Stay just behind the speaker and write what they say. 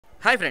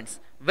Hi friends,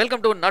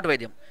 welcome to not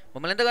వైద్యం.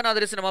 మమ్మల్ని ఎంతగానో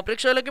ఆదరిస్తున్న మా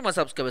ప్రేక్షకులకి, మా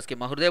సబ్స్క్రైబర్స్కి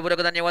మా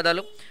హృదయపూర్వక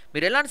ధన్యవాదాలు.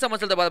 మీరు ఎలాంటి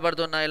సమస్యలతో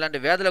బాధపడుతున్నా, ఎలాంటి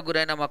వ్యాధులకు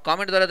గురైనా మా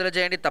కామెంట్ ద్వారా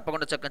తెలియజేయండి.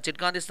 తప్పకుండా చక్కని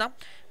చిట్కా అందిస్తాం.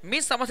 మీ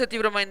సమస్య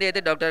తీవ్రమైంది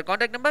అయితే డాక్టర్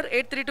కాంటాక్ట్ నెంబర్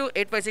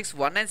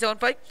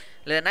 8328561975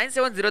 లేదా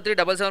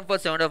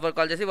 9703774744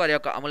 కాల్ చేసి వారి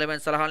యొక్క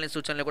అమూల్యమైన సలహాలని,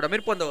 సూచనలు కూడా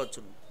మీరు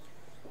పొందవచ్చు.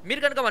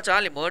 మీరు కనుక మా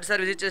ఛానల్ని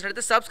మొదటిసారి విజిట్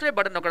చేసినట్లయితే సబ్స్క్రైబ్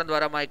బటన్ నొక్కడం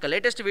ద్వారా మా యొక్క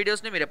లేటెస్ట్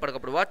వీడియోస్ని మీరు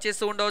ఎప్పటికప్పుడు వాచ్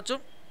చేస్తూ ఉండవచ్చు.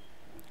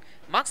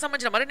 మాకు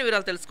సంబంధించిన మరిన్ని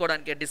వివరాలు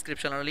తెలుసుకోవడానికి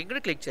డిస్క్రిప్షన్లో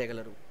లింక్ని క్లిక్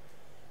చేయగలరు.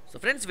 సో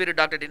ఫ్రెండ్స్, వీరు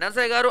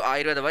డాక్టర్.T.Narsaiah గారు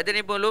ఆయుర్వేద వైద్య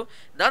నిపుణులు.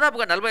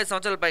 దాదాపుగా 40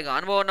 సంవత్సరాల పైగా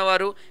అనుభవం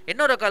ఉన్నవారు.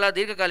 ఎన్నో రకాల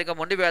దీర్ఘకాలిక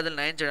మొండి వ్యాధులు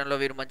నయం చేయడంలో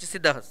వీరు మంచి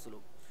సిద్ధహస్తులు.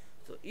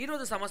 సో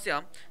ఈరోజు సమస్య,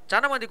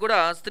 చాలా మంది కూడా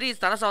స్త్రీ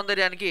స్తన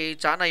సౌందర్యానికి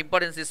చాలా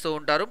ఇంపార్టెన్స్ ఇస్తూ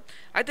ఉంటారు.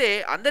 అయితే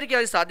అందరికీ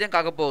అది సాధ్యం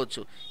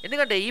కాకపోవచ్చు.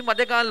 ఎందుకంటే ఈ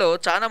మధ్యకాలంలో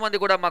చాలా మంది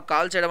కూడా మాకు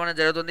కాల్ చేయడం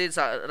అనేది జరుగుతుంది.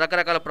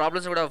 రకరకాల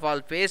ప్రాబ్లమ్స్ కూడా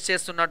వాళ్ళు ఫేస్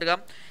చేస్తున్నట్టుగా.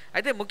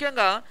 అయితే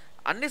ముఖ్యంగా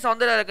అన్ని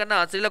సౌందర్యాల కన్నా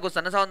స్త్రీలకు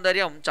స్తన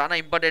సౌందర్యం చాలా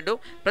ఇంపార్టెంట్.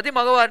 ప్రతి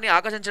మగవారిని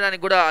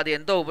ఆకర్షించడానికి కూడా అది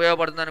ఎంతో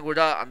ఉపయోగపడుతుందని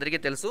కూడా అందరికీ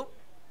తెలుసు.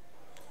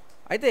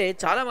 అయితే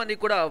చాలామంది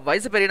కూడా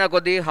వయసు పెరిగిన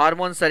కొద్దీ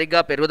హార్మోన్స్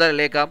సరిగ్గా పెరుగుదల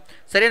లేక,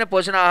 సరైన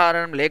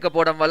పోషణాహారం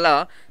లేకపోవడం వల్ల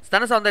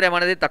స్తన సౌందర్యం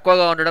అనేది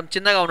తక్కువగా ఉండడం,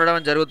 చిన్నగా ఉండడం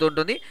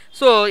జరుగుతుంటుంది.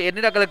 సో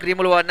ఎన్ని రకాల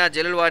క్రీములు వాడినా,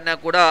 జెల్లులు వాడినా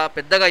కూడా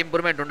పెద్దగా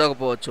ఇంప్రూవ్మెంట్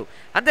ఉండకపోవచ్చు.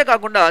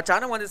 అంతేకాకుండా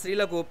చాలామంది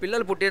స్త్రీలకు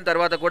పిల్లలు పుట్టిన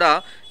తర్వాత కూడా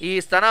ఈ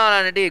స్తనాలు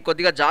అనేవి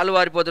కొద్దిగా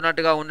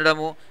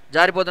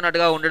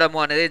జారిపోతున్నట్టుగా ఉండడము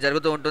అనేది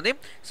జరుగుతూ ఉంటుంది.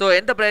 సో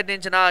ఎంత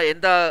ప్రయత్నించినా,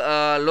 ఎంత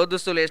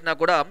లోదుస్తులు వేసినా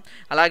కూడా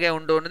అలాగే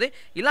ఉంటూ ఉంటుంది.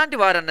 ఇలాంటి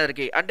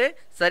వారందరికీ, అంటే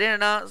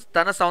సరైన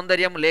స్తన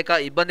సౌందర్యం లేక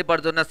ఇబ్బంది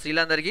పడుతున్న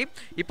స్త్రీలందరికీ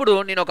ఇప్పుడు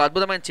నేను ఒక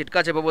అద్భుతమైన చిట్కా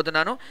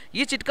చెప్పబోతున్నాను.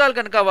 ఈ చిట్కాలు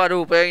కనుక వారు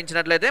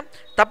ఉపయోగించినట్లయితే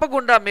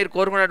తప్పకుండా మీరు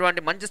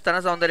కోరుకున్నటువంటి మంచి స్తన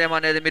సౌందర్యం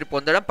అనేది మీరు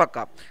పొందడం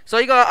పక్కా. సో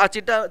ఇక ఆ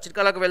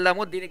చిట్కాలకు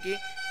వెళ్దాము. దీనికి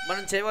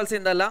మనం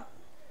చేయవలసిందల్లా,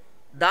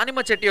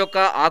 దానిమ్మ చెట్టు యొక్క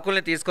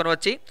ఆకుల్ని తీసుకొని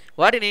వచ్చి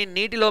వాటిని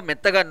నీటిలో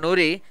మెత్తగా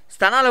నూరి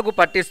స్తనాలకు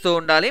పట్టిస్తూ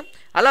ఉండాలి.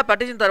 అలా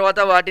పట్టించిన తర్వాత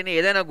వాటిని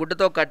ఏదైనా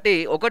గుడ్డతో కట్టి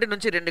 1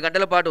 నుంచి 2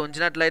 గంటల పాటు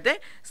ఉంచినట్లయితే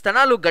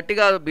స్తనాలు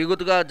గట్టిగా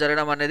బిగుతుగా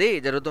జరగడం అనేది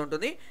జరుగుతూ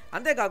ఉంటుంది.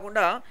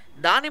 అంతేకాకుండా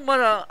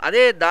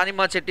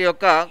దానిమ్మ చెట్టు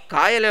యొక్క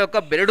కాయల యొక్క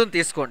బెరడును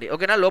తీసుకోండి.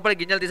 ఓకేనా? లోపల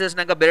గింజలు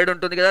తీసేసినాక బెరడు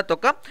ఉంటుంది కదా,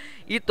 తొక్క.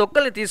 ఈ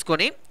తొక్కల్ని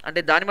తీసుకొని, అంటే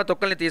దానిమ్మ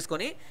తొక్కల్ని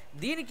తీసుకొని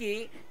దీనికి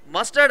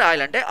మస్టర్డ్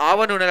ఆయిల్ అంటే ఆవ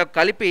నూనెలో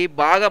కలిపి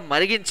బాగా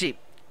మరిగించి,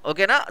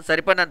 ఓకేనా,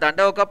 సరిపడినంత,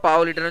 అంటే ఒక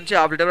 1/2 లీటర్ నుంచి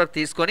 1/2 లీటర్ వరకు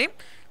తీసుకొని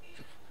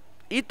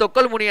ఈ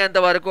తొక్కలు మునిగేంత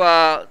వరకు ఆ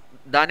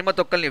దానిమ్మ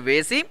తొక్కల్ని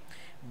వేసి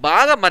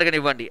బాగా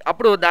మరగనివ్వండి.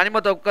 అప్పుడు దానిమ్మ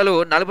తొక్కలు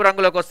నలుపు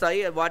రంగులోకి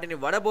వస్తాయి. వాటిని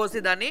వడబోసి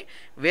దాన్ని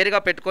వేరుగా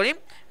పెట్టుకొని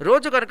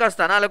రోజు కనుక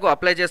స్తనాలకు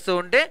అప్లై చేస్తూ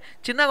ఉంటే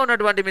చిన్నగా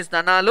ఉన్నటువంటి మీ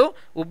స్తనాలు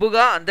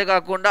ఉబ్బుగా,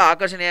 అంతేకాకుండా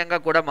ఆకర్షణీయంగా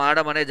కూడా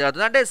మారడం అనేది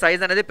జరుగుతుంది. అంటే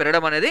సైజ్ అనేది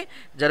పెరగడం అనేది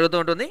జరుగుతూ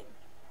ఉంటుంది.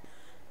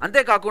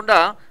 అంతేకాకుండా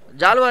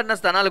జాలువారిన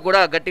స్తనాలు కూడా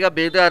గట్టిగా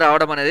బిగుతుగా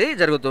రావడం అనేది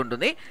జరుగుతూ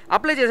ఉంటుంది.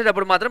 అప్లై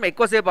చేసేటప్పుడు మాత్రం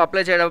ఎక్కువసేపు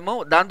అప్లై చేయడము,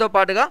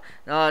 దాంతోపాటుగా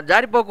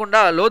జారిపోకుండా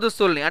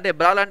లోదుస్తుల్ని, అంటే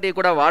బ్రా లాంటివి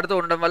కూడా వాడుతూ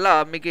ఉండడం వల్ల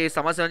మీకు ఈ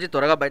సమస్య నుంచి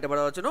త్వరగా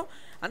బయటపడవచ్చును.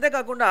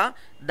 అంతేకాకుండా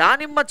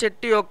దానిమ్మ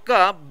చెట్టు యొక్క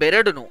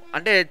బెరడును,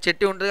 అంటే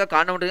చెట్టు ఉంటుందిగా,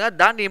 కాండం ఉంటుందిగా,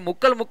 దాన్ని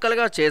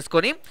ముక్కలుగా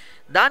చేసుకొని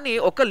దాన్ని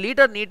 1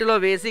 లీటర్ నీటిలో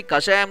వేసి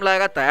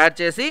కషాయంలాగా తయారు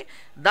చేసి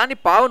దాన్ని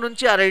 1/2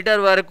 నుంచి 1/2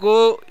 లీటర్ వరకు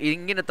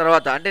ఇంగిన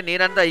తర్వాత, అంటే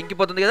నీరంతా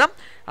ఇంకిపోతుంది కదా,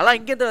 అలా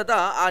ఇంకిన తర్వాత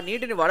ఆ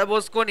నీటిని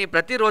వడబోసుకొని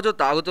ప్రతిరోజు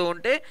తాగుతూ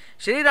ఉంటే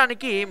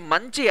శరీరానికి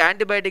మంచి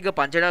యాంటీబయాటిక్గా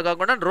పనిచేయడమే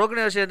కాకుండా,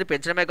 రోగనిరోధక శక్తి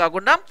పెంచడమే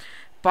కాకుండా,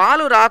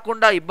 పాలు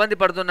రాకుండా ఇబ్బంది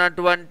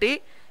పడుతున్నటువంటి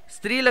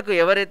స్త్రీలకు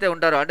ఎవరైతే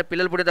ఉంటారో, అంటే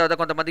పిల్లలు పుట్టిన తర్వాత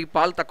కొంతమందికి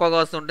పాలు తక్కువగా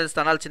వస్తుంటుంది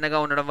స్తనాలు చిన్నగా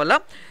ఉండడం వల్ల,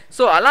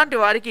 సో అలాంటి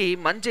వారికి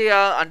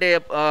మంచిగా, అంటే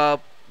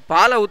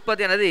పాల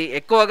ఉత్పత్తి అనేది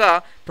ఎక్కువగా,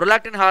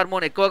 ప్రొలాక్టిన్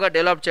హార్మోన్ ఎక్కువగా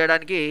డెవలప్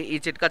చేయడానికి ఈ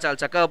చిట్కా చాలా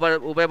చక్కగా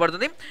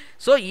ఉపయోగపడుతుంది.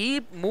 సో ఈ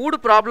 3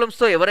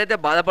 ప్రాబ్లమ్స్తో ఎవరైతే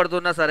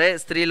బాధపడుతున్నా సరే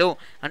స్త్రీలు,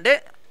 అంటే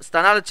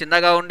స్తనాలు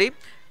చిన్నగా ఉండి,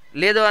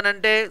 లేదు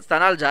అనంటే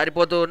స్తనాలు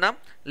జారిపోతూ ఉన్నాం,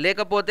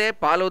 లేకపోతే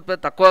పాల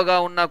ఉత్పత్తి తక్కువగా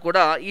ఉన్నా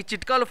కూడా ఈ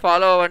చిట్కాలు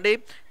ఫాలో అవ్వండి.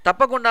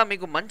 తప్పకుండా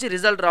మీకు మంచి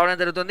రిజల్ట్ రావడం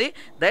జరుగుతుంది.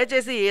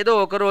 దయచేసి ఏదో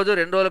 1 రోజు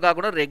 2 రోజులు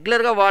కాకుండా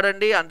రెగ్యులర్గా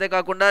వాడండి.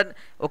 అంతేకాకుండా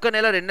 1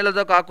 నెల 2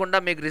 నెలలతో కాకుండా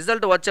మీకు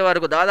రిజల్ట్ వచ్చే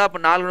వరకు దాదాపు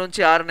 4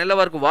 నుంచి 6 నెలల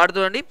వరకు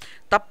వాడుతుండండి.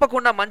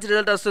 తప్పకుండా మంచి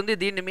రిజల్ట్ వస్తుంది.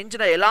 దీన్ని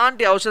మించిన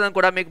ఎలాంటి ఔషధం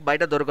కూడా మీకు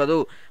బయట దొరకదు.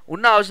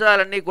 ఉన్న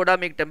ఔషధాలన్నీ కూడా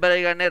మీకు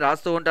టెంపరీగానే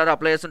రాస్తూ ఉంటారు,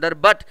 అప్లై చేస్తుంటారు.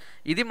 బట్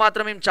ఇది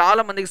మాత్రం మేము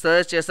చాలా మందికి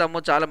సజెస్ట్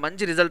చేస్తాము. చాలా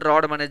మంచి రిజల్ట్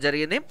రావడం అనేది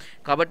జరిగింది.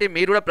 కాబట్టి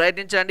మీరు కూడా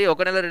ప్రయత్నించండి.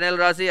 1 నెల 2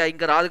 నెలలు రాసి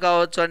ఇంకా రాదు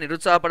కావచ్చు అని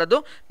నిరుత్సాహపడద్దు,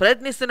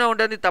 ప్రయత్నిస్తూనే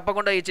ఉంటుంది.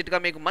 తప్పకుండా ఈ చిట్కా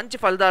మీకు మంచి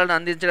ఫలితాలను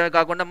అందించడమే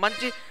కాకుండా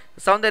మంచి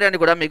సౌందర్యాన్ని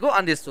కూడా మీకు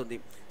అందిస్తుంది.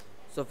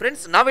 సో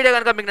ఫ్రెండ్స్, నా వీడియో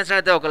కనుక మీకు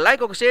నచ్చినట్లయితే ఒక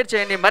లైక్, ఒక షేర్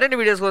చేయండి. మరిన్ని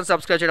వీడియోస్ కోసం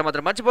సబ్స్క్రైబ్ చేయడం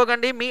మాత్రం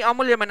మర్చిపోకండి. మీ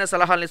అమూల్యమైన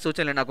సలహాలని,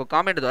 సూచనలు నాకు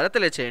కామెంట్ ద్వారా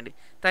తెలియజేయండి.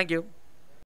 Thank you.